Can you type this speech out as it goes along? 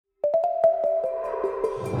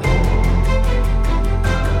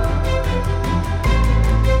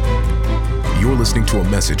You're listening to a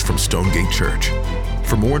message from Stonegate Church.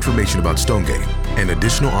 For more information about Stonegate and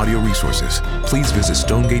additional audio resources, please visit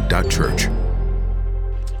stonegate.church.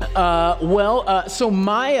 So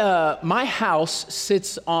my house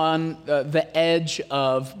sits on the edge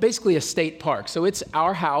of basically a state park. So it's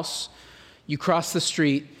our house, you cross the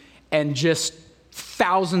street, and just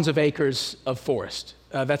thousands of acres of forest.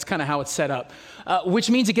 That's kind of how it's set up, which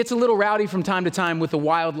means it gets a little rowdy from time to time with the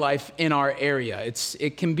wildlife in our area.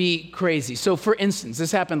 It can be crazy. So for instance,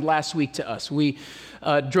 this happened last week to us. We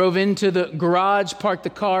drove into the garage, parked the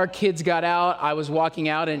car, kids got out. I was walking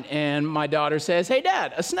out and my daughter says, "Hey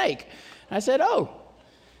Dad, a snake." I said, "Oh,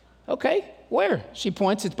 okay, where?" She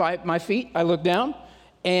points, it's by my feet. I look down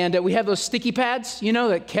and we have those sticky pads,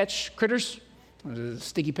 that catch critters. There's a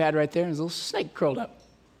sticky pad right there. There's a little snake curled up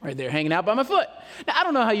right there, hanging out by my foot. Now, I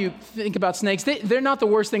don't know how you think about snakes. They're not the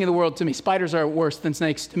worst thing in the world to me. Spiders are worse than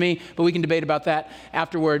snakes to me, but we can debate about that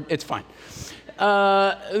afterward. It's fine.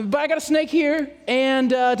 But I got a snake here, and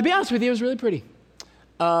to be honest with you, it was really pretty.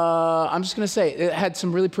 I'm just going to say, it had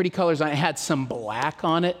some really pretty colors on it. It had some black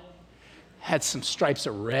on it, had some stripes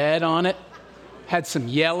of red on it, had some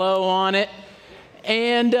yellow on it.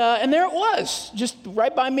 And there it was, just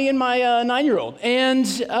right by me and my 9-year-old. And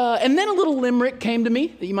then a little limerick came to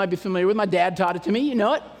me that you might be familiar with. My dad taught it to me. You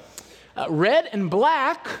know it. Red and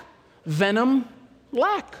black, venom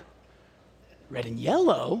lack. Red and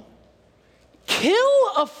yellow,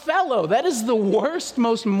 kill a fellow. That is the worst,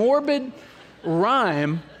 most morbid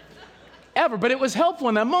rhyme ever. But it was helpful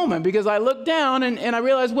in that moment because I looked down and I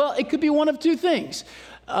realized, well, it could be one of two things.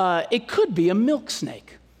 It could be a milk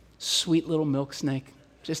snake. Sweet little milk snake,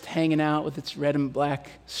 just hanging out with its red and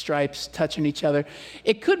black stripes, touching each other.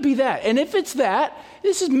 It could be that. And if it's that,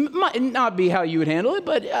 might not be how you would handle it,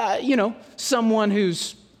 but, someone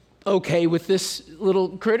who's okay with this little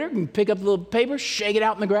critter can pick up the little paper, shake it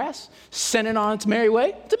out in the grass, send it on its merry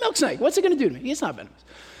way. It's a milk snake. What's it going to do to me? It's not venomous.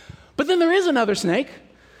 But then there is another snake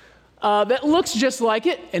that looks just like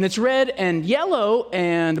it, and it's red and yellow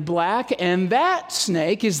and black, and that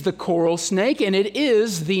snake is the coral snake, and it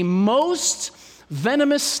is the most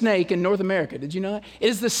venomous snake in North America. Did you know that? It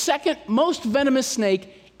is the second most venomous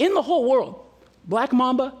snake in the whole world. Black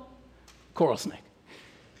mamba, coral snake,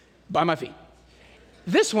 by my feet.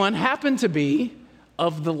 This one happened to be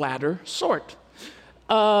of the latter sort.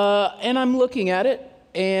 And I'm looking at it,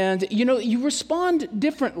 and, you respond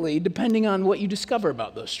differently depending on what you discover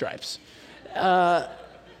about those stripes.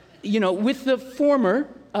 With the former,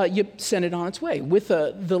 you send it on its way. With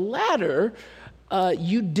the latter,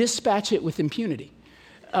 you dispatch it with impunity,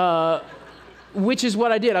 which is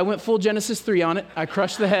what I did. I went full Genesis 3 on it. I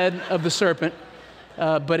crushed the head of the serpent,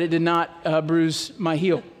 but it did not bruise my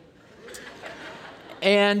heel.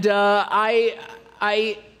 And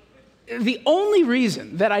the only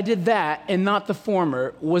reason that I did that and not the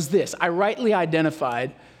former was this. I rightly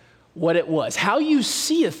identified what it was. How you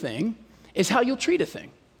see a thing is how you'll treat a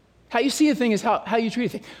thing. How you see a thing is how you treat a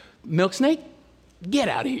thing. Milk snake, get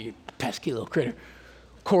out of here, you pesky little critter.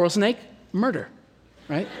 Coral snake, murder,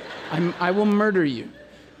 right? I will murder you.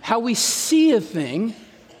 How we see a thing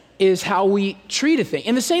is how we treat a thing.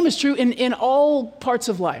 And the same is true in all parts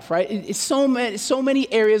of life, right? It's so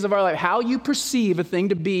many areas of our life. How you perceive a thing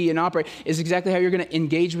to be and operate is exactly how you're going to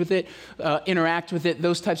engage with it, interact with it,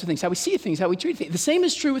 those types of things. How we see things, how we treat things. The same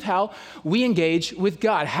is true with how we engage with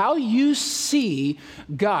God. How you see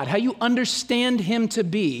God, how you understand Him to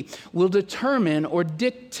be, will determine or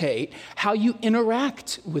dictate how you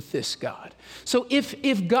interact with this God. So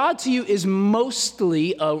if God to you is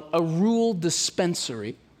mostly a rule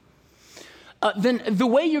dispensary, then the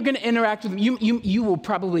way you're going to interact with him, you will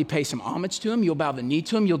probably pay some homage to him. You'll bow the knee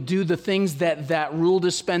to him. You'll do the things that rule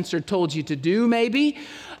dispenser told you to do, maybe.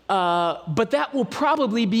 But that will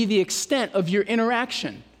probably be the extent of your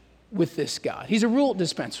interaction with this God. He's a rule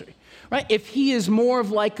dispensary, right? If he is more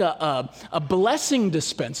of like a blessing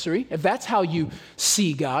dispensary, if that's how you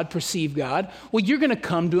see God, perceive God, well, you're going to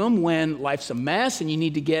come to him when life's a mess and you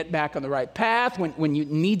need to get back on the right path, when you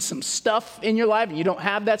need some stuff in your life and you don't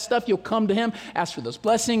have that stuff, you'll come to him, ask for those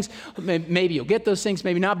blessings. Maybe you'll get those things,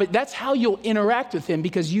 maybe not, but that's how you'll interact with him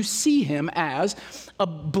because you see him as a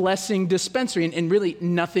blessing dispensary and really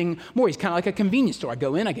nothing more. He's kind of like a convenience store. I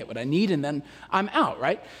go in, I get what I need, and then I'm out,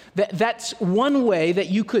 right? That's one way that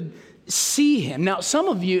you could see him. Now, some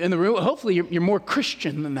of you in the room, hopefully you're more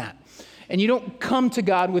Christian than that. And you don't come to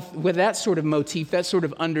God with that sort of motif, that sort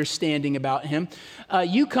of understanding about him.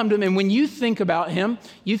 You come to him, and when you think about him,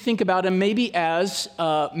 you think about him maybe as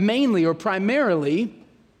mainly or primarily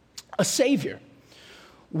a savior,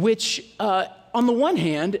 which on the one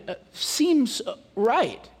hand seems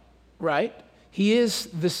right? He is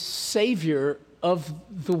the Savior of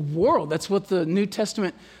the world. That's what the New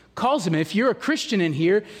Testament calls him. If you're a Christian in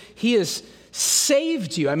here, he has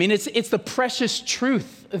saved you. I mean, it's the precious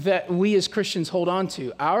truth that we as Christians hold on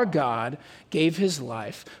to. Our God gave his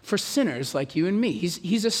life for sinners like you and me.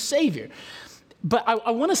 He's a Savior. But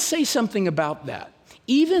I want to say something about that.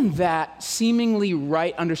 Even that seemingly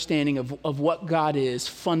right understanding of what God is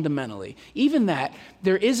fundamentally, even that,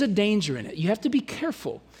 there is a danger in it. You have to be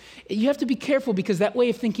careful. You have to be careful because that way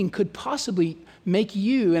of thinking could possibly make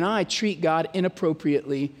you and I treat God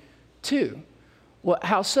inappropriately too. Well,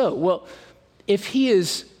 how so? Well, if he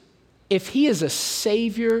is a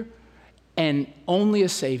Savior and only a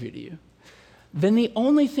Savior to you, then the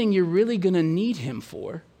only thing you're really going to need him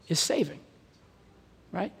for is saving,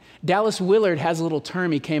 right? Dallas Willard has a little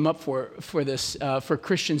term he came up for this, for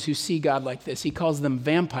Christians who see God like this. He calls them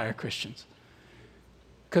vampire Christians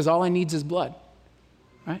because all I need is blood,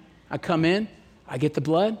 right? I come in, I get the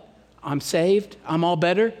blood, I'm saved, I'm all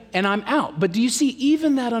better, and I'm out. But do you see,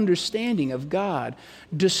 even that understanding of God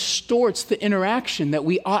distorts the interaction that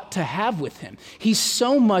we ought to have with him. He's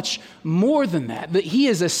so much more than that he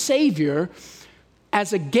is a Savior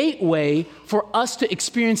as a gateway for us to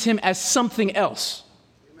experience him as something else.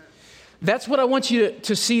 That's what I want you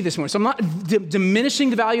to see this morning. So I'm not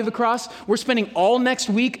diminishing the value of the cross. We're spending all next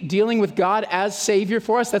week dealing with God as Savior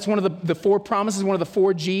for us. That's one of the four promises, one of the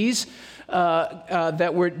 4 G's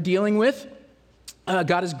that we're dealing with.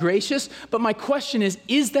 God is gracious. But my question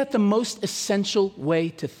is that the most essential way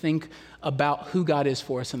to think about who God is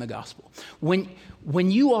for us in the gospel? If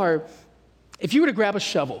you were to grab a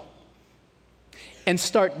shovel and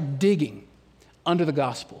start digging under the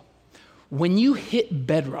gospel, when you hit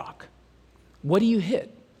bedrock, what do you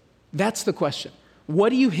hit? That's the question. What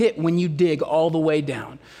do you hit when you dig all the way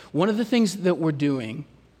down? One of the things that we're doing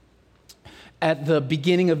at the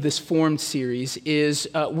beginning of this Formed series is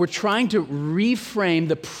we're trying to reframe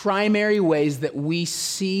the primary ways that we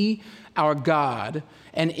see our God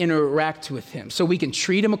and interact with him so we can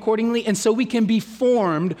treat him accordingly and so we can be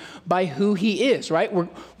formed by who he is, right?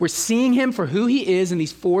 We're seeing him for who he is in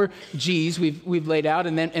these 4 G's we've laid out,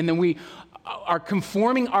 and then we are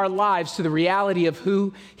conforming our lives to the reality of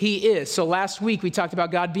who he is. So last week we talked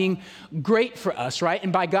about God being great for us, right?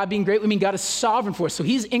 And by God being great, we mean God is sovereign for us. So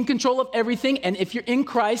he's in control of everything. And if you're in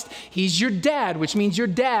Christ, he's your dad, which means your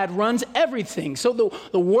dad runs everything. So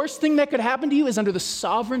the worst thing that could happen to you is under the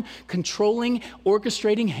sovereign, controlling,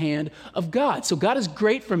 orchestrating hand of God. So God is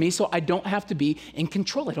great for me, so I don't have to be in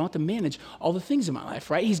control. I don't have to manage all the things in my life,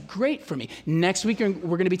 right? He's great for me. Next week, we're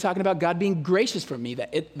going to be talking about God being gracious for me,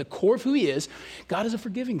 that the core of who he is, God is a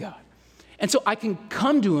forgiving God. And so I can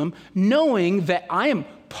come to him knowing that I am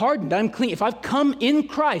pardoned, I'm clean. If I've come in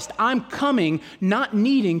Christ, I'm coming not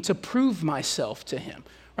needing to prove myself to him,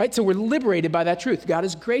 right? So we're liberated by that truth. God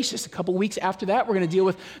is gracious. A couple weeks after that, we're going to deal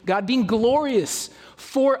with God being glorious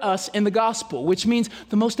for us in the gospel, which means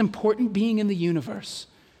the most important being in the universe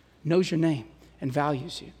knows your name and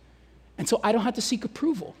values you. And so I don't have to seek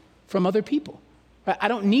approval from other people. Right? I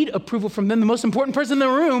don't need approval from them. The most important person in the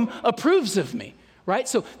room approves of me, right?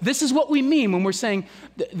 So this is what we mean when we're saying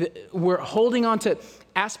we're holding on to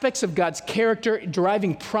aspects of God's character,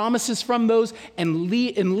 deriving promises from those, and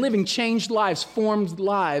living changed lives, formed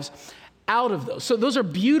lives out of those. So those are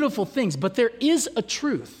beautiful things, but there is a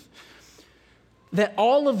truth that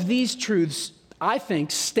all of these truths, I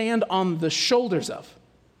think, stand on the shoulders of.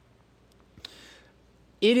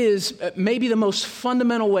 It is maybe the most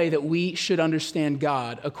fundamental way that we should understand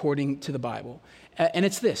God according to the Bible. And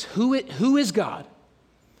it's this: who is God?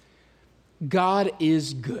 God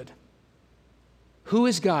is good. Who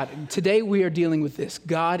is God? Today we are dealing with this.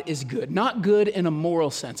 God is good. Not good in a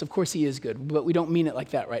moral sense. Of course he is good, but we don't mean it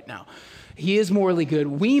like that right now. He is morally good.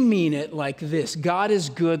 We mean it like this: God is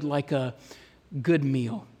good like a good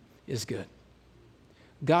meal is good.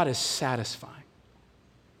 God is satisfying.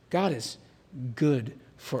 God is good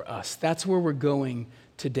for us. That's where we're going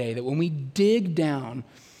today. That when we dig down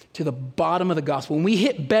to the bottom of the gospel, when we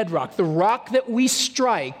hit bedrock, the rock that we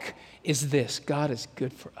strike is this: God is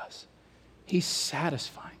good for us. He's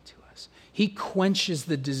satisfying to us. He quenches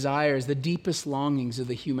the desires, the deepest longings of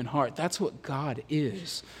the human heart. That's what God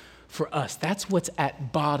is for us. That's what's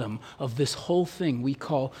at bottom of this whole thing we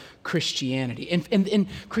call Christianity. And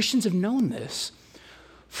Christians have known this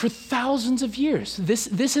for thousands of years.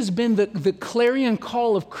 This has been the clarion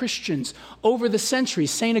call of Christians over the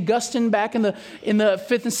centuries. St. Augustine, back in the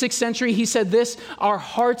 5th and 6th century, he said this: our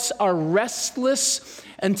hearts are restless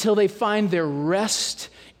until they find their rest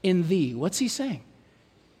in thee. What's he saying?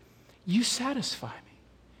 You satisfy me.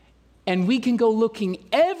 And we can go looking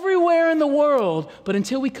everywhere anywhere in the world, but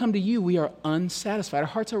until we come to you, we are unsatisfied. Our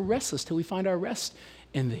hearts are restless till we find our rest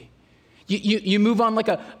in thee. You move on like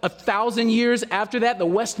 1,000 years after that, the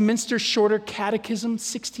Westminster Shorter Catechism,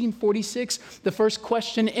 1646, the first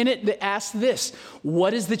question in it that asks this: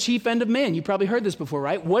 what is the chief end of man? You probably heard this before,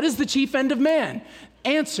 right? What is the chief end of man?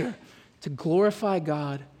 Answer: to glorify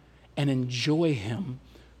God and enjoy him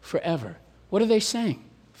forever. What are they saying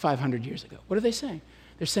 500 years ago? What are they saying?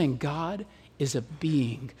 They're saying God is a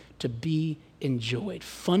being to be enjoyed.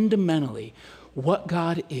 Fundamentally, what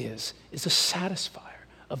God is a satisfier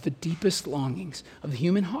of the deepest longings of the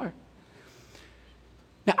human heart.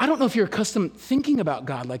 Now, I don't know if you're accustomed thinking about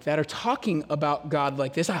God like that or talking about God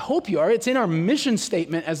like this. I hope you are. It's in our mission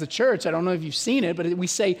statement as a church. I don't know if you've seen it, but we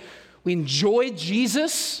say we enjoy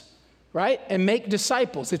Jesus, right, and make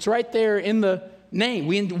disciples. It's right there in the name.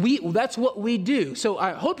 That's what we do. So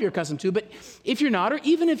I hope you're accustomed to, but if you're not, or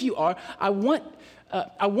even if you are, I want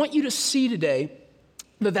you to see today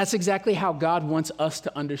that that's exactly how God wants us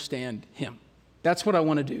to understand him. That's what I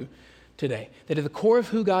want to do today. That at the core of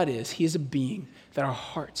who God is, he is a being that our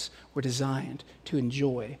hearts were designed to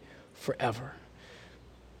enjoy forever.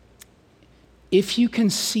 If you can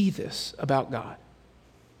see this about God,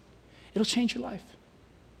 it'll change your life.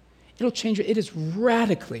 It has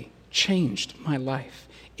radically changed my life.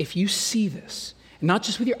 If you see this, and not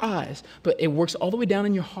just with your eyes, but it works all the way down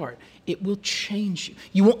in your heart, it will change you.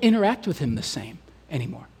 You won't interact with him the same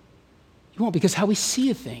anymore. You won't, because how we see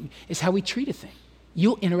a thing is how we treat a thing.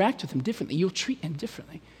 You'll interact with him differently. You'll treat him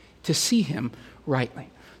differently to see him rightly.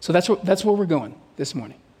 So that's where we're going this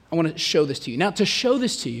morning. I want to show this to you. Now, to show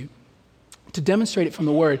this to you, to demonstrate it from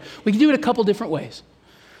the Word, we can do it a couple different ways.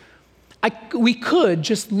 We could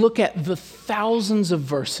just look at the thousands of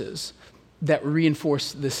verses that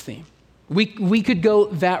reinforce this theme. We could go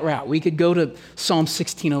that route. We could go to Psalm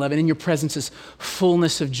 16:11. In your presence is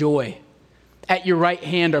fullness of joy. At your right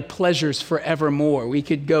hand are pleasures forevermore. We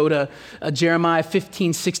could go to Jeremiah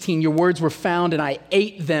 15:16. Your words were found and I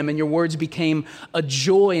ate them, and your words became a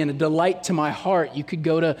joy and a delight to my heart. You could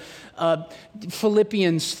go to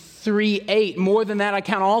Philippians 3:8. More than that, I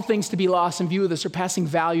count all things to be lost in view of the surpassing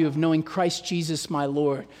value of knowing Christ Jesus my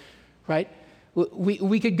Lord. Right?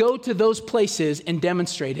 We could go to those places and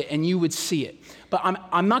demonstrate it, and you would see it. But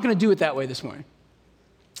I'm not going to do it that way this morning.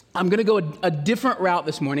 I'm going to go a different route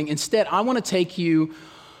this morning. Instead, I want to take you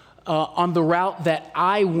on the route that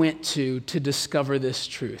I went to discover this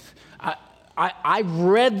truth. I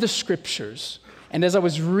read the scriptures, and as I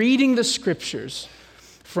was reading the scriptures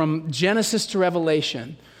from Genesis to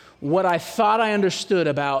Revelation, what I thought I understood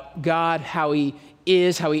about God, how he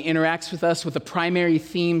is, how he interacts with us, what the primary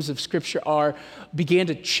themes of Scripture are, began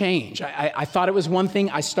to change. I thought it was one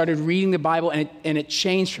thing. I started reading the Bible, and it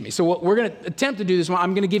changed for me. So what we're going to attempt to do this one,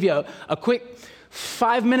 I'm going to give you a quick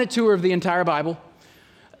 5-minute tour of the entire Bible.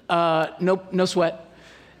 No sweat.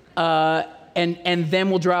 And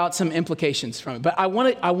then we'll draw out some implications from it. But I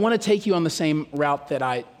want to take you on the same route that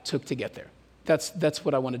I took to get there. That's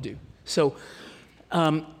what I want to do. So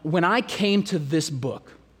when I came to this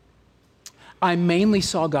book, I mainly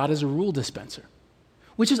saw God as a rule dispenser,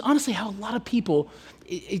 which is honestly how a lot of people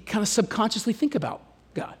kind of subconsciously think about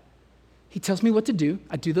God. He tells me what to do.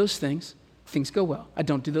 I do those things. Things go well. I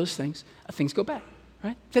don't do those things. Things go bad,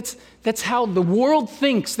 right? That's how the world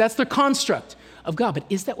thinks. That's their construct of God. But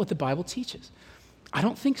is that what the Bible teaches? I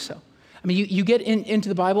don't think so. I mean, you get into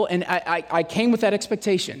the Bible, and I came with that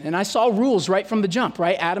expectation, and I saw rules right from the jump,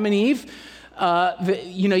 right? Adam and Eve,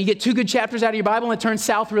 you get 2 good chapters out of your Bible, and it turns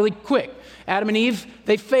south really quick. Adam and Eve,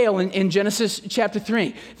 they fail in Genesis chapter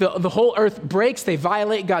 3. The whole earth breaks. They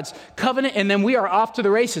violate God's covenant, and then we are off to the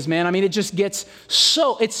races, man. I mean, it just gets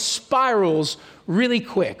it spirals really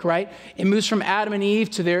quick, right? It moves from Adam and Eve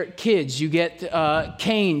to their kids. You get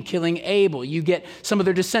Cain killing Abel. You get some of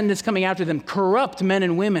their descendants coming after them, corrupt men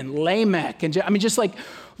and women, Lamech, and just like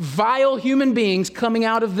vile human beings coming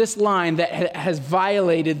out of this line that has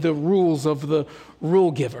violated the rules of the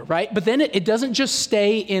rule giver, right? But then it doesn't just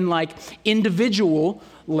stay in like individual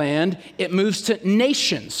land, it moves to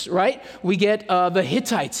nations, right? We get the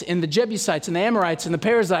Hittites and the Jebusites and the Amorites and the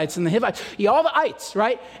Perizzites and the Hivites, all the ites,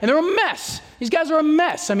 right? And they're a mess. These guys are a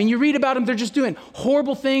mess. I mean, you read about them, they're just doing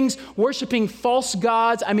horrible things, worshiping false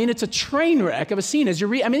gods. I mean, it's a train wreck of a scene as you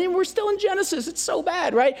read. I mean, we're still in Genesis. It's so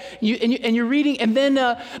bad, right? You're reading, and then,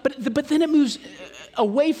 but then it moves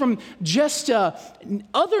away from just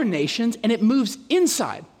other nations, and it moves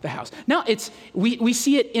inside the house. Now we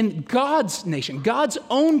see it in God's nation, God's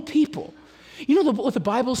own people. You know what the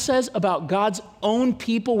Bible says about God's own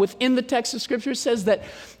people within the text of Scripture? It says that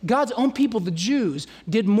God's own people, the Jews,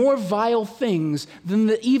 did more vile things than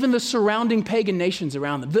even the surrounding pagan nations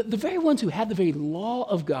around them. The very ones who had the very law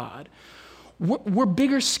of God were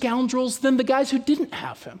bigger scoundrels than the guys who didn't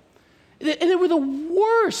have him. They were the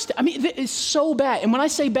worst. I mean, it's so bad. And when I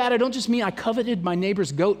say bad, I don't just mean I coveted my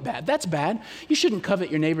neighbor's goat bad. That's bad. You shouldn't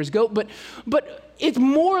covet your neighbor's goat. But it's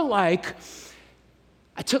more like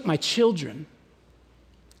I took my children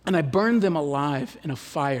and I burned them alive in a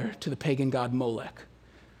fire to the pagan god Molech.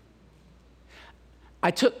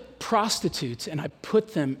 I took prostitutes and I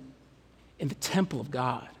put them in the temple of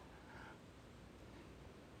God.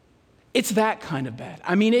 It's that kind of bad.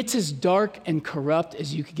 I mean, it's as dark and corrupt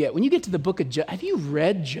as you could get. When you get to the book of Judges, have you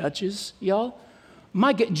read Judges, y'all?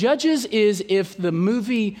 Judges is if the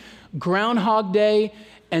movie Groundhog Day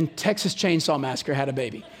and Texas Chainsaw Massacre had a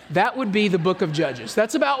baby. That would be the book of Judges.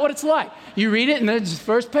 That's about what it's like. You read it, and the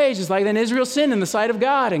first page is like, then Israel sinned in the sight of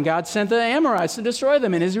God, and God sent the Amorites to destroy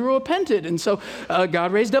them, and Israel repented. And so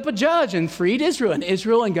God raised up a judge and freed Israel, and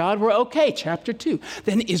Israel and God were okay. Chapter 2.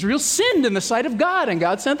 Then Israel sinned in the sight of God, and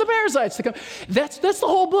God sent the Perizzites to come. That's the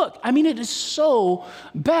whole book. I mean, it is so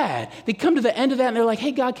bad. They come to the end of that, and they're like,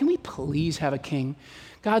 hey, God, can we please have a king?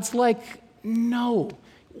 God's like, no.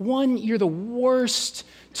 1, you're the worst.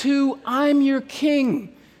 2, I'm your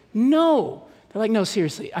king. No. They're like, no,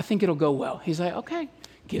 seriously, I think it'll go well. He's like, okay,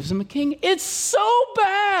 gives them a king. It's so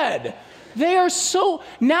bad. They are so,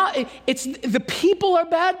 now it's the people are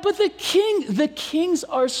bad, but the kings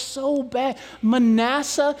are so bad.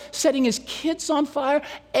 Manasseh setting his kids on fire,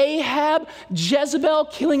 Ahab, Jezebel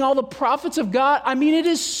killing all the prophets of God. I mean, it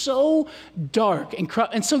is so dark and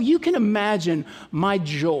corrupt. And so you can imagine my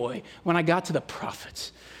joy when I got to the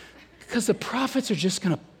prophets, because the prophets are just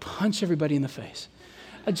going to punch everybody in the face.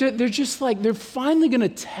 They're just like, they're finally going to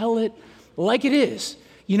tell it like it is.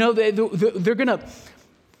 You know, they're going to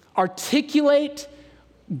articulate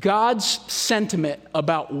God's sentiment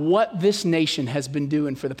about what this nation has been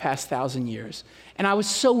doing for the past 1,000 years. And I was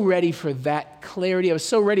so ready for that clarity. I was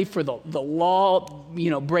so ready for the law,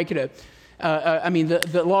 the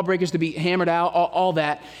lawbreakers to be hammered out, all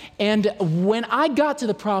that. And when I got to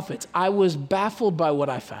the prophets, I was baffled by what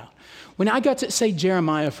I found. When I got to, say,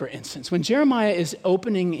 Jeremiah, for instance, when Jeremiah is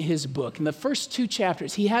opening his book, in the first 2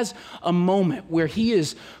 chapters, he has a moment where he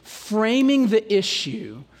is framing the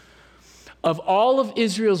issue of all of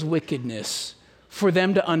Israel's wickedness for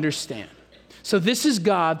them to understand. So this is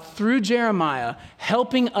God, through Jeremiah,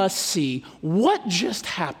 helping us see what just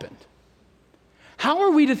happened. How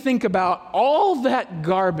are we to think about all that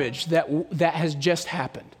garbage that has just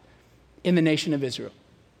happened in the nation of Israel?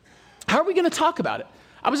 How are we going to talk about it?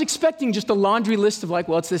 I was expecting just a laundry list of like,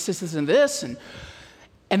 well, it's this, and this,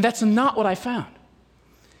 and that's not what I found.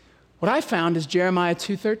 What I found is Jeremiah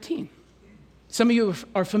 2:13. Some of you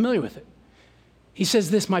are familiar with it. He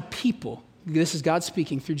says this, my people, this is God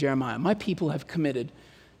speaking through Jeremiah, my people have committed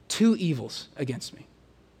 2 evils against me.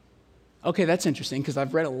 Okay, that's interesting because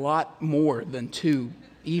I've read a lot more than 2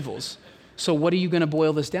 evils. So what are you going to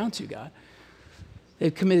boil this down to, God?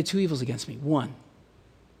 They've committed 2 evils against me. 1,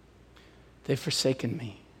 they've forsaken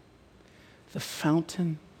me, the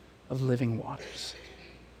fountain of living waters.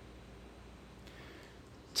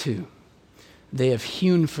 2, they have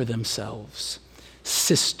hewn for themselves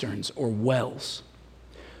cisterns or wells,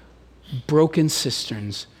 broken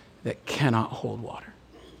cisterns that cannot hold water.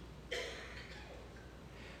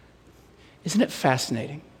 Isn't it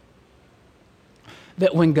fascinating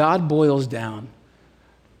that when God boils down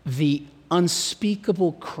the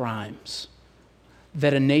unspeakable crimes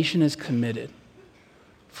that a nation has committed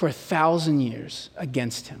for 1,000 years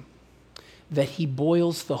against him, that he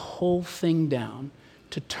boils the whole thing down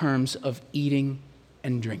to terms of eating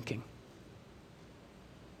and drinking?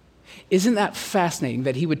 Isn't that fascinating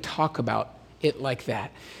that he would talk about it like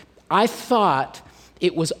that? I thought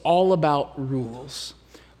it was all about rules,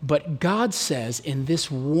 but God says in this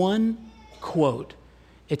one quote,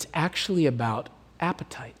 it's actually about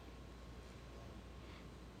appetite.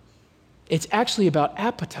 It's actually about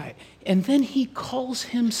appetite. And then he calls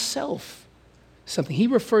himself something. He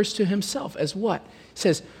refers to himself as what? He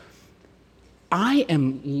says, I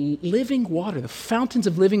am living water, the fountains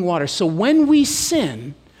of living water. So when we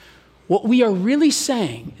sin, what we are really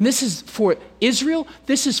saying, and this is for Israel,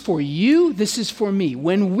 this is for you, this is for me.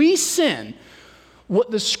 When we sin,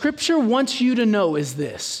 what the scripture wants you to know is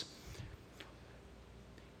this.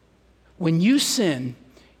 When you sin,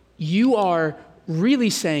 you are really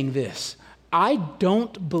saying this. I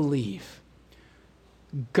don't believe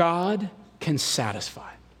God can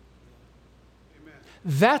satisfy. Amen.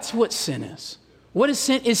 That's what sin is. What is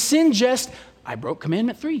sin? Is sin just, I broke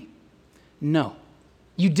commandment 3. No,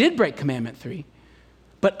 you did break commandment 3.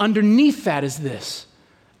 But underneath that is this: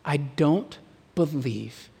 I don't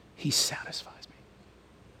believe he satisfies me.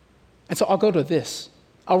 And so I'll go to this.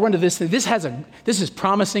 I'll run to this thing. This is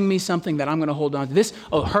promising me something that I'm going to hold on to. This,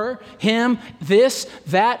 her, him, this,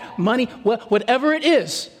 that, money, whatever it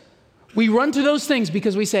is. We run to those things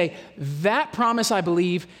because we say, that promise I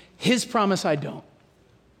believe, his promise I don't.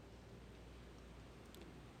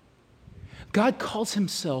 God calls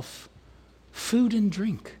himself food and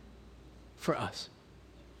drink for us.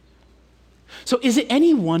 So is it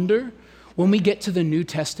any wonder when we get to the New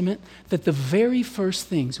Testament that the very first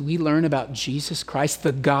things we learn about Jesus Christ,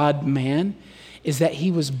 the God-man, is that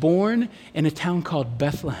he was born in a town called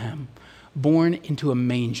Bethlehem, born into a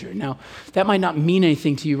manger. Now, that might not mean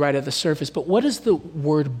anything to you right at the surface, but what does the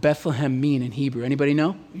word Bethlehem mean in Hebrew? Anybody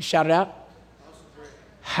know? You shout it out.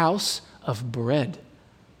 House of bread.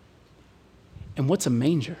 And what's a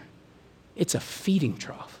manger? It's a feeding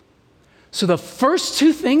trough. So the first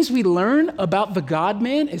two things we learn about the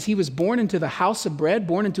God-man is he was born into the house of bread,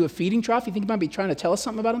 born into a feeding trough. You think he might be trying to tell us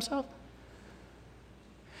something about himself?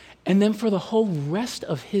 And then for the whole rest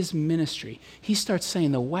of his ministry, he starts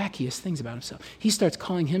saying the wackiest things about himself. He starts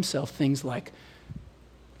calling himself things like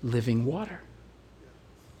living water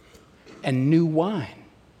and new wine.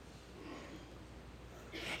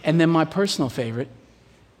 And then my personal favorite,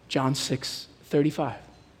 John 6:35,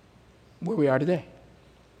 where we are today.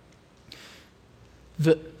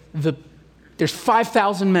 There's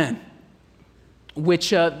 5,000 men, which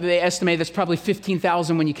they estimate that's probably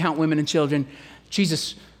 15,000 when you count women and children.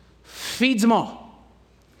 Jesus feeds them all.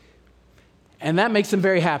 And that makes them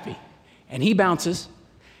very happy. And he bounces.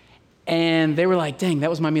 And they were like, dang, that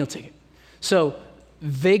was my meal ticket. So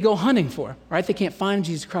they go hunting for him, right? They can't find him.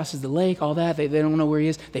 Jesus crosses the lake, all that. They don't know where he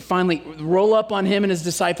is. They finally roll up on him and his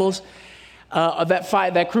disciples,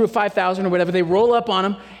 that crew of 5,000 or whatever. They roll up on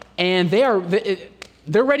him, and they're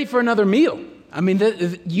ready for another meal. I mean,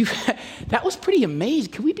 that was pretty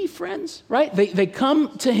amazing. Can we be friends, right? They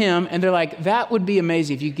come to him, and they're like, that would be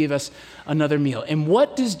amazing if you give us another meal. And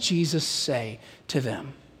what does Jesus say to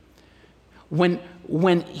them?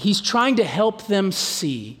 When he's trying to help them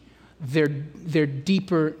see their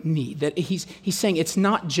deeper need, that he's saying it's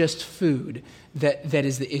not just food that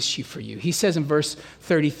is the issue for you. He says in verse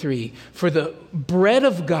 33, for the bread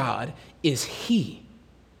of God is he.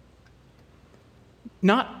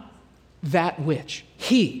 Not that which.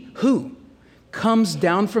 He, who comes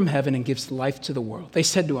down from heaven and gives life to the world. They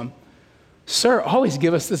said to him, sir, always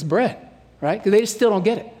give us this bread, right? Because they still don't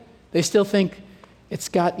get it. They still think it's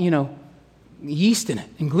got, yeast in it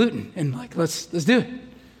and gluten. And like, let's do it.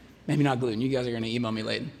 Maybe not gluten. You guys are going to email me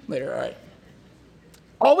later. All right.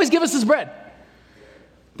 Always give us this bread.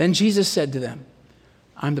 Then Jesus said to them,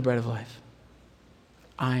 I'm the bread of life.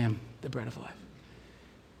 I am the bread of life.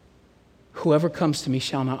 Whoever comes to me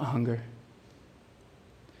shall not hunger,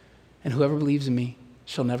 and whoever believes in me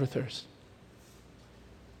shall never thirst.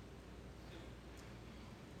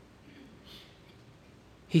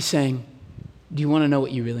 He's saying, do you want to know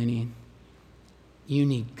what you really need? You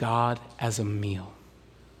need God as a meal.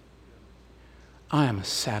 I am a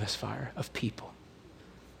satisfier of people.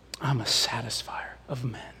 I'm a satisfier of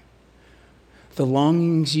men. The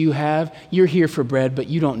longings you have, you're here for bread, but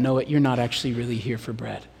you don't know it. You're not actually really here for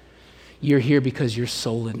bread. You're here because your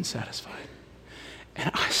soul isn't satisfied.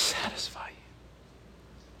 And I satisfy you.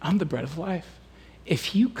 I'm the bread of life.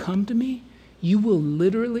 If you come to me,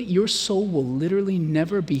 your soul will literally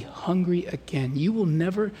never be hungry again. You will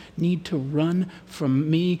never need to run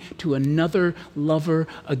from me to another lover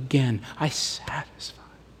again. I satisfy.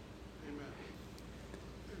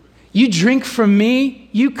 You drink from me,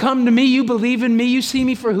 you come to me, you believe in me, you see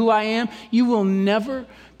me for who I am, you will never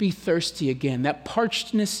be thirsty again. That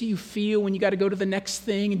parchedness you feel when you got to go to the next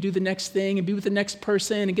thing and do the next thing and be with the next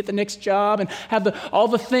person and get the next job and have all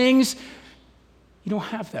the things, you don't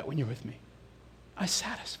have that when you're with me. I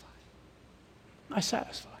satisfy. I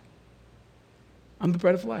satisfy. I'm the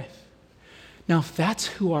bread of life. Now, if that's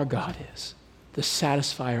who our God is, the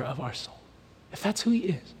satisfier of our soul, if that's who he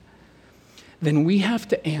is, then we have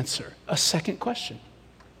to answer a second question.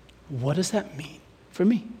 What does that mean for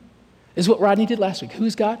me? This is what Rodney did last week. Who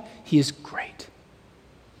is God? He is great.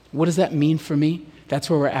 What does that mean for me?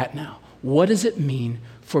 That's where we're at now. What does it mean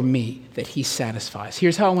for me that he satisfies?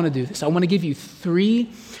 Here's how I want to do this. I want to give you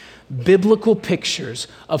 3 biblical pictures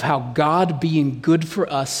of how God being good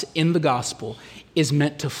for us in the gospel is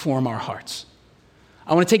meant to form our hearts.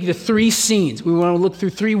 I want to take you to 3 scenes. We want to look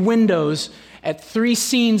through 3 windows at 3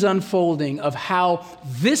 scenes unfolding of how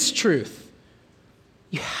this truth,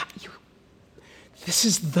 this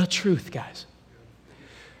is the truth, guys.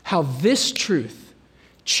 how this truth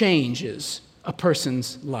changes a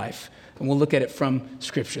person's life. And we'll look at it from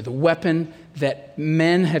Scripture, the weapon that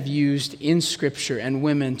men have used in Scripture and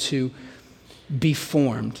women to be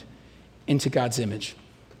formed into God's image.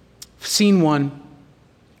 Scene 1,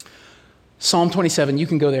 Psalm 27. You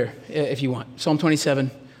can go there if you want. Psalm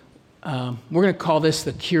 27. We're going to call this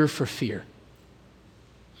the cure for fear.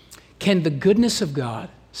 Can the goodness of God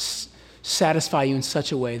satisfy you in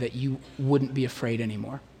such a way that you wouldn't be afraid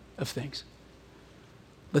anymore of things?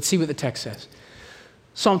 Let's see what the text says.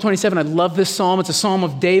 Psalm 27, I love this psalm. It's a psalm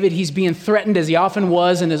of David. He's being threatened, as he often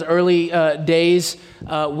was in his early days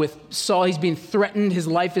with Saul. He's being threatened. His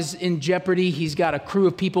life is in jeopardy. He's got a crew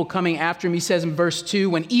of people coming after him. He says in verse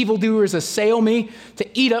 2, when evildoers assail me to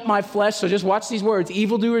eat up my flesh. So just watch these words.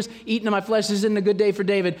 Evildoers eating up my flesh. This isn't a good day for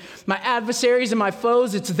David. My adversaries and my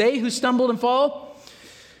foes, it's they who stumbled and fall.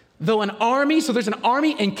 Though an army, so there's an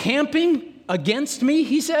army encamping against me,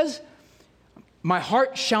 he says, my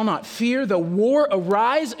heart shall not fear. The war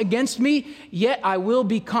arise against me, yet I will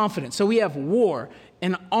be confident. So we have war,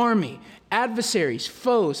 an army, adversaries,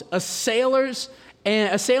 foes, assailants,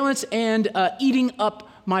 and eating up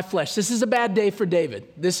my flesh. This is a bad day for David.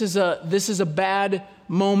 This is a bad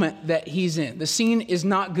moment that he's in. The scene is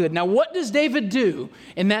not good. Now, what does David do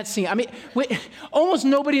in that scene? I mean, almost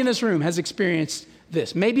nobody in this room has experienced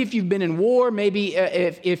this. Maybe if you've been in war, maybe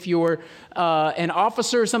if you're an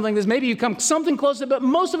officer or something like this, maybe you come something close to it, but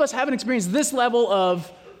most of us haven't experienced this level of,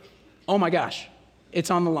 oh my gosh, it's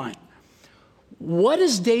on the line. What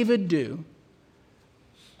does David do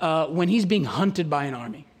when he's being hunted by an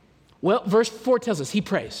army? Well, verse 4 tells us he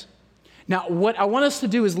prays. Now, what I want us to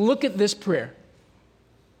do is look at this prayer.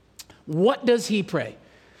 What does he pray?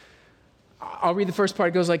 I'll read the first part.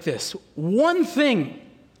 It goes like this. One thing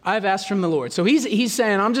I've asked from the Lord. So he's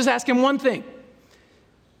saying, I'm just asking one thing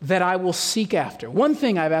that I will seek after. One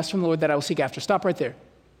thing I've asked from the Lord that I will seek after. Stop right there.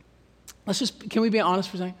 Can we be honest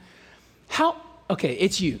for a second? Okay,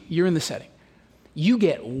 it's you. You're in the setting. You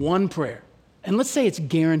get one prayer. And let's say it's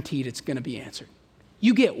guaranteed it's going to be answered.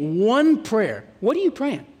 You get one prayer. What are you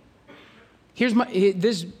praying? Here's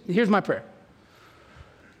my prayer.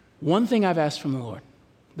 One thing I've asked from the Lord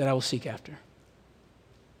that I will seek after.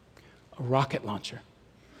 A rocket launcher.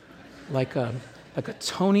 Like a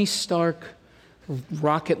Tony Stark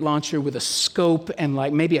rocket launcher with a scope and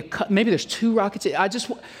like maybe there's 2 rockets.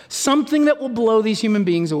 Something that will blow these human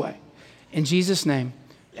beings away. In Jesus' name,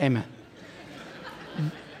 amen.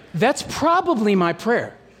 That's probably my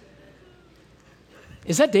prayer.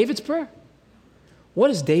 Is that David's prayer? What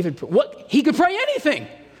does David pray? He could pray anything.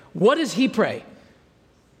 What does he pray?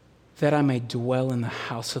 That I may dwell in the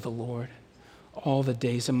house of the Lord all the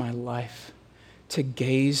days of my life, to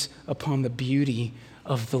gaze upon the beauty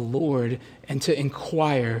of the Lord and to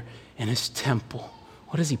inquire in his temple.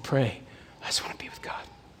 What does he pray? I just want to be with God.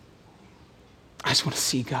 I just want to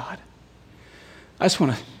see God. I just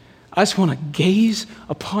want to gaze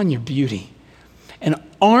upon your beauty. An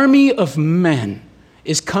army of men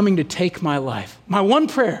is coming to take my life. My one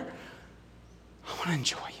prayer, I want to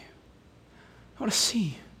enjoy you. I want to see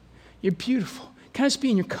you. You're beautiful. Can I just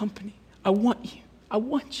be in your company? I want you. I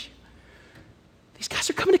want you. These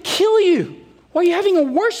guys are coming to kill you while you're having a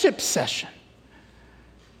worship session.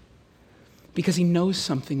 Because he knows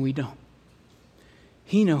something we don't.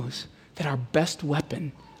 He knows that our best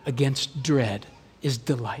weapon against dread is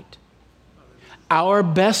delight. Our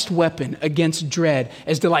best weapon against dread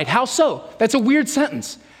is delight. How so? That's a weird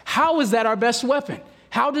sentence. How is that our best weapon?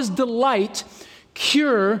 How does delight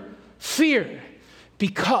cure fear?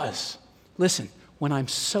 Because, listen, when I'm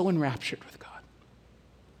so enraptured with God,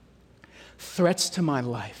 threats to my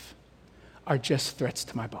life are just threats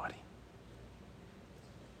to my body.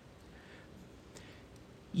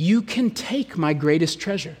 You can take my greatest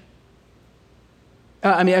treasure.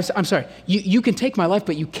 I'm sorry. You can take my life,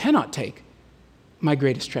 but you cannot take my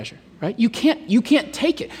greatest treasure, right? You can't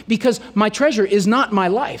take it because my treasure is not my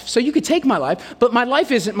life. So you could take my life, but my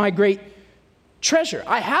life isn't my great treasure.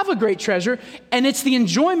 I have a great treasure, and it's the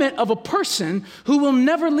enjoyment of a person who will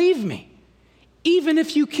never leave me, even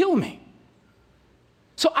if you kill me.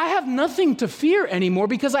 So I have nothing to fear anymore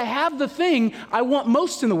because I have the thing I want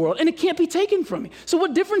most in the world, and it can't be taken from me. So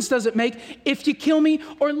what difference does it make if you kill me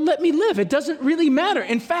or let me live? It doesn't really matter.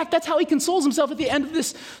 In fact, that's how he consoles himself at the end of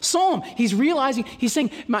this psalm. He's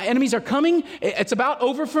saying, my enemies are coming. It's about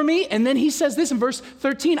over for me. And then he says this in verse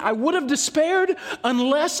 13, I would have despaired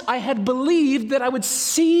unless I had believed that I would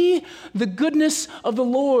see the goodness of the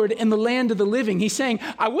Lord in the land of the living. He's saying,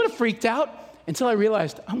 I would have freaked out until I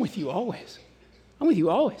realized I'm with you always. I'm with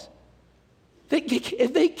you always.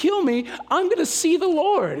 If they kill me, I'm going to see the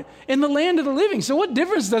Lord in the land of the living. So what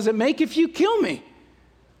difference does it make if you kill me?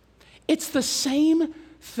 It's the same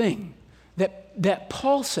thing that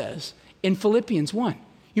Paul says in Philippians 1.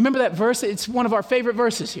 You remember that verse? It's one of our favorite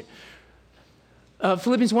verses here.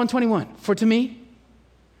 Philippians 1:21. For to me,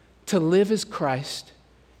 to live is Christ,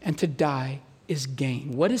 and to die is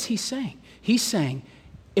gain. What is he saying? He's saying,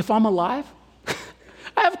 if I'm alive,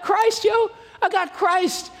 I have Christ, yo. I got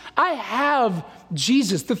Christ. I have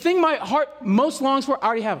Jesus. The thing my heart most longs for, I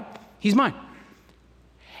already have him. He's mine.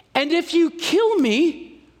 And if you kill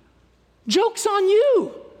me, joke's on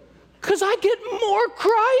you, because I get more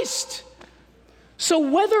Christ. So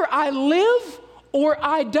whether I live or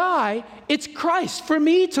I die, it's Christ. For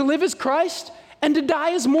me, to live is Christ, and to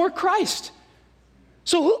die is more Christ.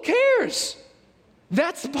 So who cares?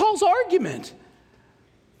 That's Paul's argument.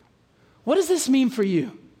 What does this mean for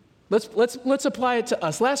you? Let's apply it to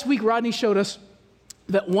us. Last week, Rodney showed us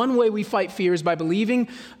that one way we fight fear is by believing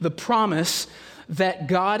the promise that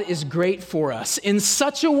God is great for us in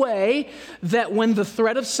such a way that when the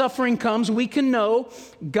threat of suffering comes, we can know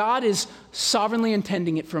God is sovereignly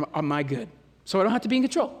intending it for my good. So I don't have to be in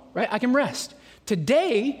control, right? I can rest.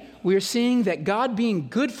 Today, we are seeing that God being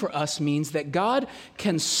good for us means that God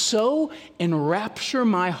can so enrapture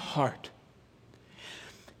my heart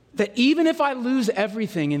that even if I lose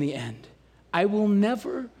everything in the end, I will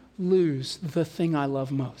never lose the thing I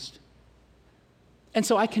love most. And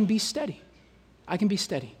so I can be steady. I can be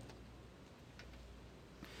steady.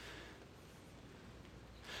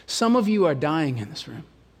 Some of you are dying in this room.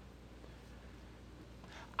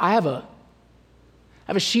 I have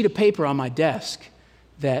a sheet of paper on my desk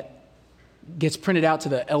that gets printed out to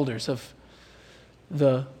the elders of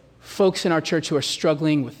the folks in our church who are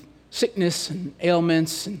struggling with sickness and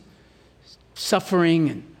ailments and suffering.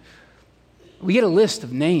 And we get a list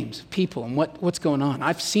of names of people and what's going on.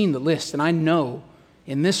 I've seen the list, and I know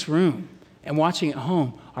in this room and watching at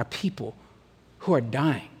home are people who are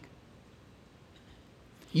dying.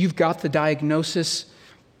 You've got the diagnosis,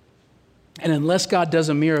 and unless God does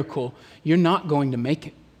a miracle, you're not going to make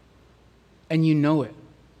it. And you know it.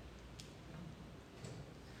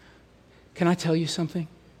 Can I tell you something?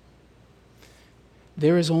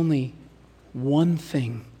 There is only one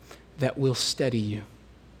thing that will steady you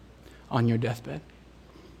on your deathbed.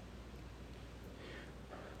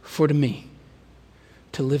 For to me,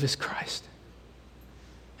 to live is Christ,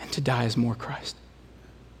 and to die is more Christ.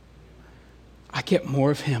 I get more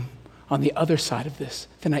of him on the other side of this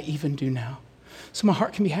than I even do now. So my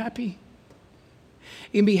heart can be happy.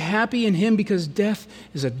 It can be happy in him because death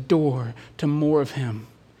is a door to more of him.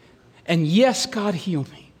 And yes, God, heal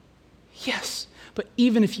me. Yes, but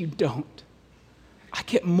even if you don't, I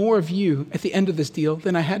get more of you at the end of this deal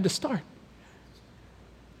than I had to start.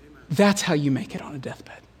 Amen. That's how you make it on a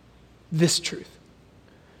deathbed. This truth.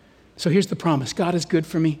 So here's the promise. God is good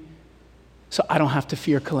for me, so I don't have to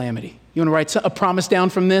fear calamity. You want to write a promise down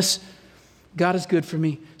from this? God is good for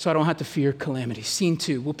me, so I don't have to fear calamity. Scene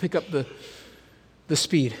 2. We'll pick up the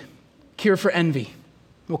speed. Cure for envy.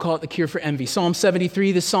 We'll call it the cure for envy. Psalm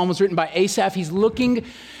 73. This psalm was written by Asaph. He's looking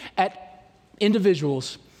at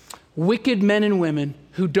individuals, wicked men and women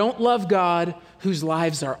who don't love God, whose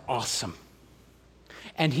lives are awesome.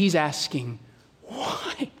 And he's asking,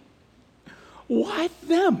 why? Why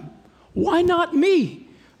them? Why not me?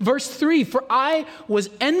 Verse 3, for I was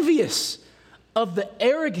envious of the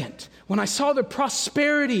arrogant when I saw the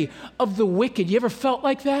prosperity of the wicked. You ever felt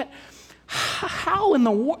like that? How in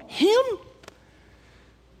the world? Him?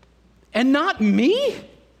 And not me?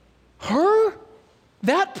 Her?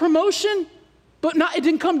 That promotion? But not, it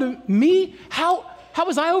didn't come to me? How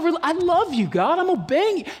was I over? I love you, God. I'm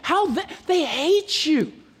obeying you. They hate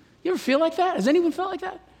you. You ever feel like that? Has anyone felt like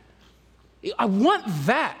that? I want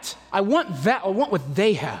that. I want what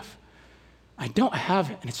they have. I don't have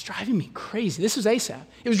it, and it's driving me crazy. This is Asaph.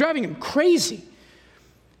 It was driving him crazy.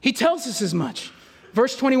 He tells us as much.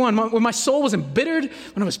 Verse 21, when my soul was embittered,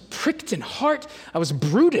 when I was pricked in heart, I was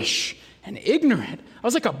brutish and ignorant. I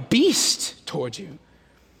was like a beast toward you.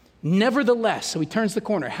 Nevertheless, so he turns the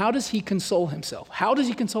corner. How does he console himself? How does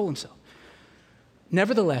he console himself?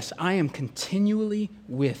 Nevertheless, I am continually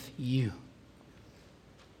with you.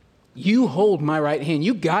 You hold my right hand.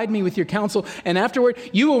 You guide me with your counsel, and afterward,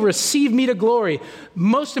 you will receive me to glory.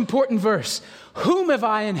 Most important verse. Whom have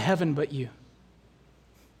I in heaven but you?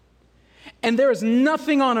 And there is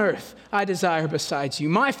nothing on earth I desire besides you.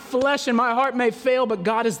 My flesh and my heart may fail, but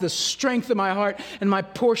God is the strength of my heart and my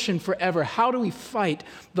portion forever. How do we fight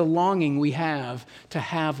the longing we have to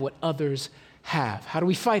have what others have? How do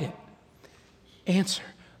we fight it? Answer,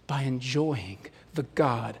 by enjoying the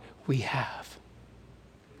God we have.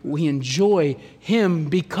 We enjoy him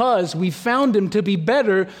because we found him to be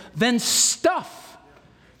better than stuff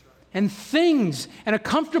and things and a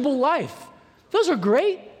comfortable life. Those are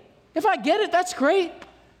great. If I get it, that's great.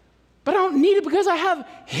 But I don't need it because I have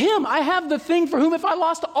him. I have the thing for whom if I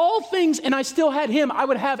lost all things and I still had him, I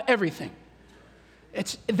would have everything.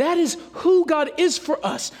 That is who God is for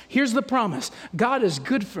us. Here's the promise. God is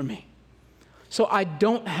good for me. So I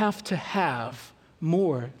don't have to have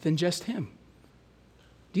more than just him.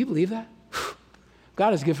 Do you believe that?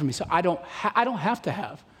 God is good for me. So I don't have to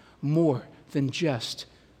have more than just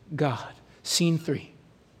God. Scene 3.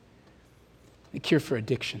 The cure for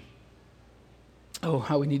addiction. Oh,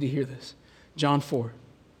 how we need to hear this. John 4.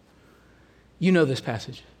 You know this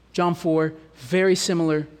passage. John 4, very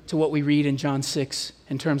similar to what we read in John 6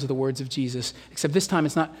 in terms of the words of Jesus, except this time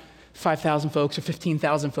it's not 5,000 folks or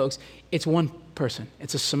 15,000 folks. It's one person.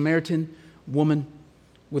 It's a Samaritan woman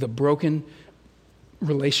with a broken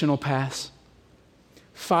relational past.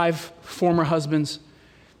 5 former husbands.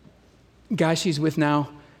 Guy she's with now,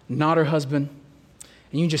 not her husband.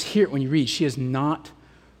 And you can just hear it when you read. She has not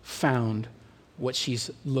found what she's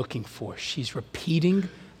looking for. She's repeating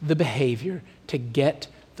the behavior to get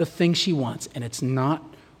the thing she wants, and it's not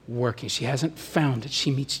working. She hasn't found it. She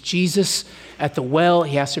meets Jesus at the well.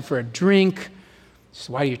 He asks her for a drink. She says,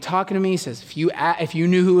 "Why are you talking to me?" He says, if you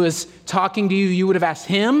knew who was talking to you, you would have asked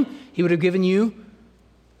him. He would have given you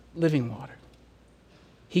living water.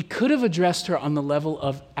 He could have addressed her on the level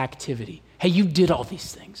of activity. Hey, you did all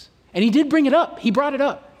these things. And he did bring it up. He brought it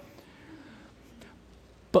up.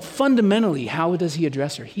 But fundamentally, how does he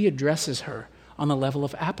address her? He addresses her on the level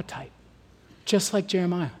of appetite, just like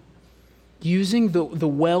Jeremiah. Using the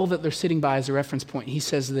well that they're sitting by as a reference point, he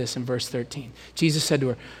says this in verse 13. Jesus said to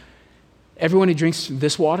her, "Everyone who drinks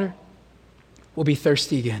this water will be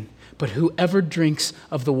thirsty again, but whoever drinks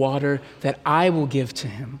of the water that I will give to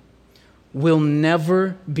him will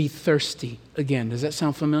never be thirsty again." Does that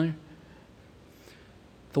sound familiar?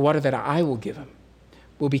 The water that I will give him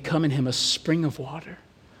will become in him a spring of water,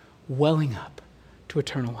 welling up to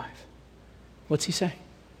eternal life. What's he saying?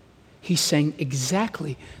 He's saying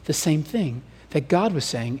exactly the same thing that God was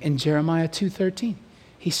saying in Jeremiah 2:13.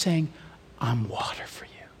 He's saying, I'm water for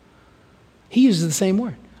you. He uses the same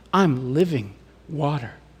word. I'm living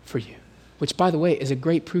water for you, which, by the way, is a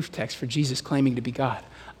great proof text for Jesus claiming to be God.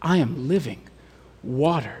 I am living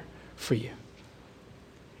water for you.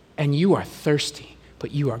 And you are thirsty,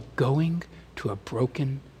 but you are going to a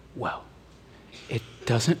broken well. It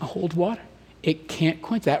doesn't hold water. It can't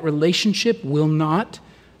quench. That relationship will not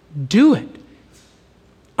do it.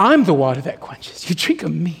 I'm the water that quenches. You drink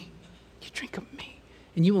of me. You drink of me.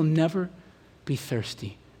 And you will never be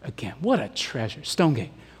thirsty again. What a treasure.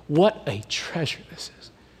 Stonegate, what a treasure this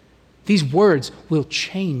is. These words will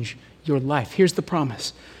change your life. Here's the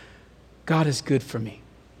promise. God is good for me.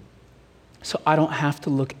 So I don't have to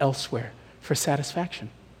look elsewhere for satisfaction.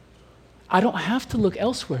 I don't have to look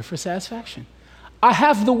elsewhere for satisfaction. I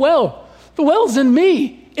have the well. The well's in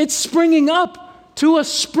me. It's springing up to a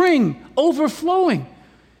spring, overflowing.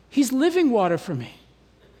 He's living water for me.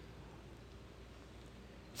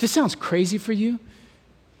 If this sounds crazy for you,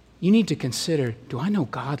 you need to consider, do I know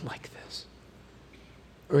God like this?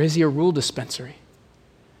 Or is he a rule dispensary?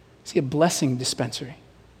 Is he a blessing dispensary?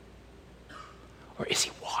 Or is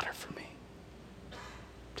he water for me?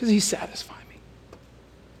 Does he satisfy me?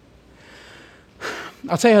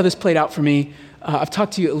 I'll tell you how this played out for me. I've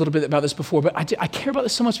talked to you a little bit about this before, but I care about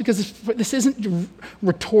this so much because this isn't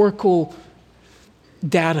rhetorical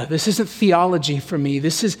data. This isn't theology for me.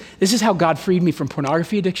 This is how God freed me from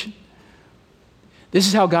pornography addiction. This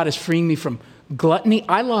is how God is freeing me from gluttony.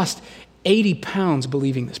 I lost 80 pounds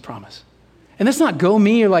believing this promise. And that's not go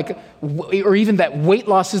me or even that weight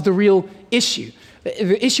loss is the real issue.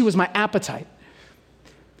 The issue was my appetite.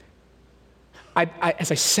 As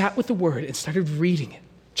I sat with the word and started reading it,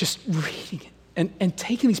 just reading it, and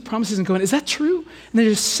taking these promises and going, is that true? And then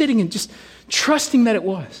just sitting and just trusting that it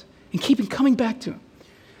was and coming back to him.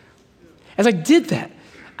 As I did that,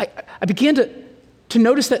 I began to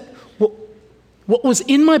notice that what was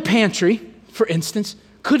in my pantry, for instance,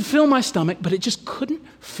 could fill my stomach, but it just couldn't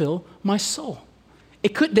fill my soul.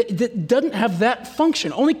 It doesn't have that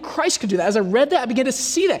function. Only Christ could do that. As I read that, I began to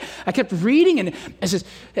see that. I kept reading, and as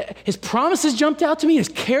his promises jumped out to me, his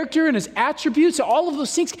character and his attributes, all of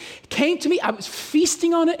those things came to me. I was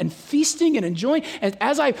feasting on it and feasting and enjoying. And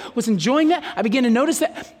as I was enjoying that, I began to notice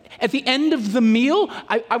that at the end of the meal,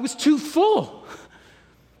 I was too full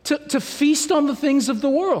to feast on the things of the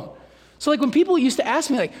world. So when people used to ask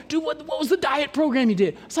me, dude, what was the diet program you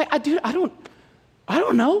did? I was like, dude, I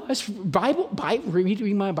don't know. That's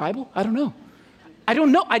reading my Bible. I don't know. I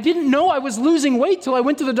don't know. I didn't know I was losing weight till I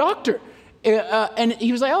went to the doctor. And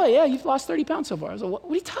he was like, oh, yeah, you've lost 30 pounds so far. I was like, what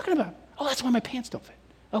are you talking about? Oh, that's why my pants don't fit.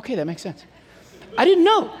 Okay, that makes sense. I didn't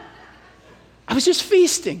know. I was just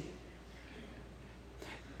feasting.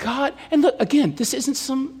 God, and look, again, this isn't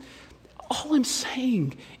all I'm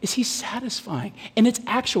saying is he's satisfying, and it's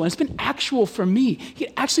actual, and it's been actual for me. He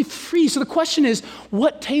actually frees. So the question is,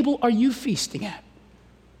 what table are you feasting at?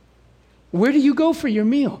 Where do you go for your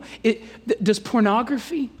meal? Does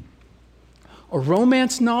pornography or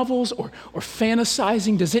romance novels or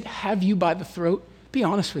fantasizing, does it have you by the throat? Be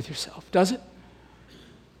honest with yourself. Does it?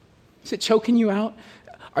 Is it choking you out?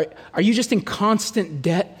 Are you just in constant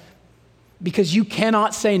debt because you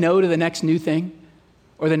cannot say no to the next new thing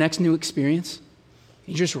or the next new experience?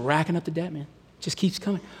 You're just racking up the debt, man. It just keeps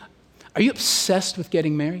coming. Are you obsessed with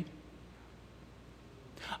getting married?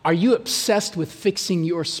 Are you obsessed with fixing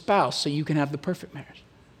your spouse so you can have the perfect marriage?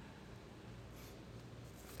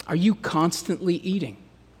 Are you constantly eating?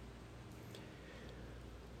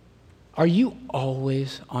 Are you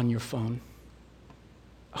always on your phone?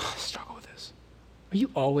 Oh, I struggle with this. Are you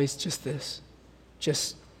always just this?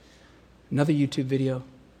 Just another YouTube video,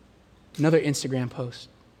 another Instagram post?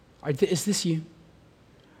 Is this you?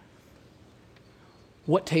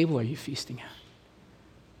 What table are you feasting at?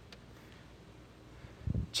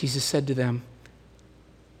 Jesus said to them,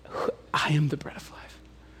 I am the bread of life.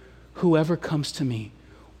 Whoever comes to me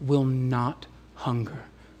will not hunger.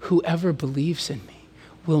 Whoever believes in me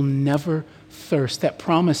will never thirst. That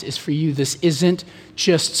promise is for you. This isn't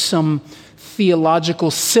just some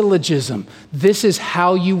theological syllogism. This is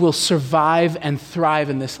how you will survive and thrive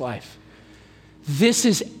in this life. This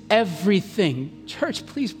is everything. Church,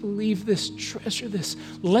 please believe this, treasure this.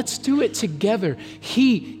 Let's do it together.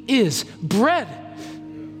 He is bread.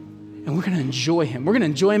 And we're going to enjoy him. We're going to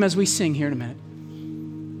enjoy him as we sing here in a minute.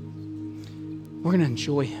 We're going to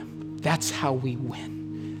enjoy him. That's how we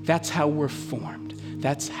win. That's how we're formed.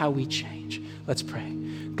 That's how we change. Let's pray.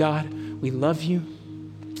 God, we love you.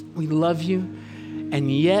 We love you.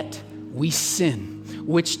 And yet we sin,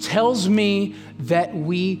 which tells me that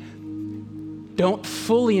we don't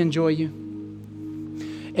fully enjoy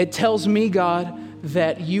you. It tells me, God,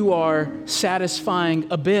 that you are satisfying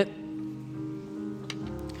a bit.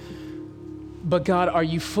 But God, are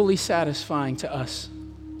you fully satisfying to us?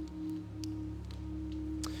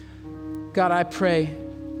 God, I pray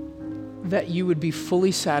that you would be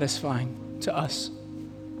fully satisfying to us.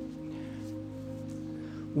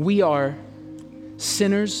 We are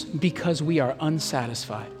sinners because we are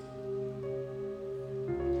unsatisfied.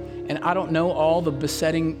 And I don't know all the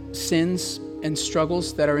besetting sins and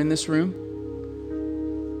struggles that are in this room.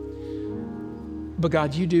 But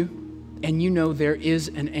God, you do. And you know there is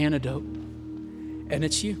an antidote. And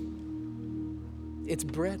it's you. It's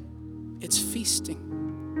bread. It's feasting.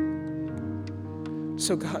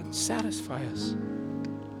 So God, satisfy us.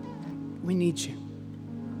 We need you.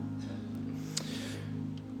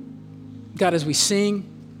 God, as we sing,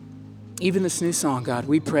 even this new song, God,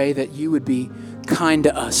 we pray that you would be kind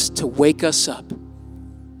to us, to wake us up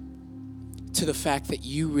to the fact that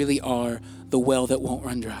you really are the well that won't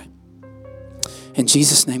run dry. In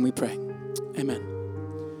Jesus' name we pray. Amen.